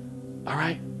 All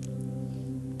right.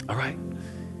 All right.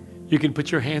 You can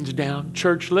put your hands down.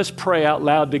 Church, let's pray out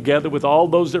loud together with all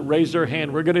those that raise their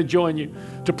hand. We're going to join you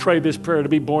to pray this prayer to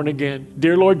be born again.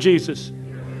 Dear Lord Jesus,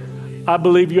 I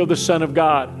believe you're the Son of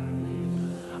God.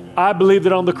 I believe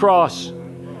that on the cross,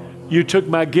 you took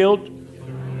my guilt,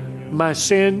 my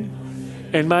sin,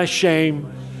 and my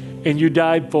shame, and you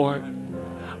died for it.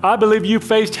 I believe you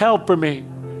faced hell for me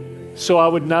so I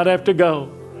would not have to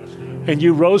go. And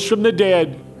you rose from the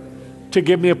dead to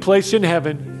give me a place in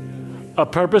heaven, a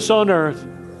purpose on earth,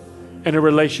 and a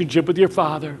relationship with your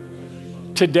Father.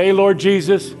 Today, Lord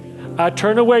Jesus, I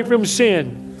turn away from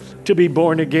sin to be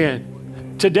born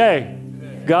again. Today,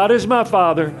 God is my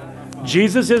Father,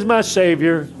 Jesus is my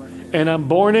Savior, and I'm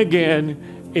born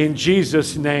again in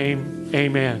Jesus' name.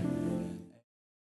 Amen.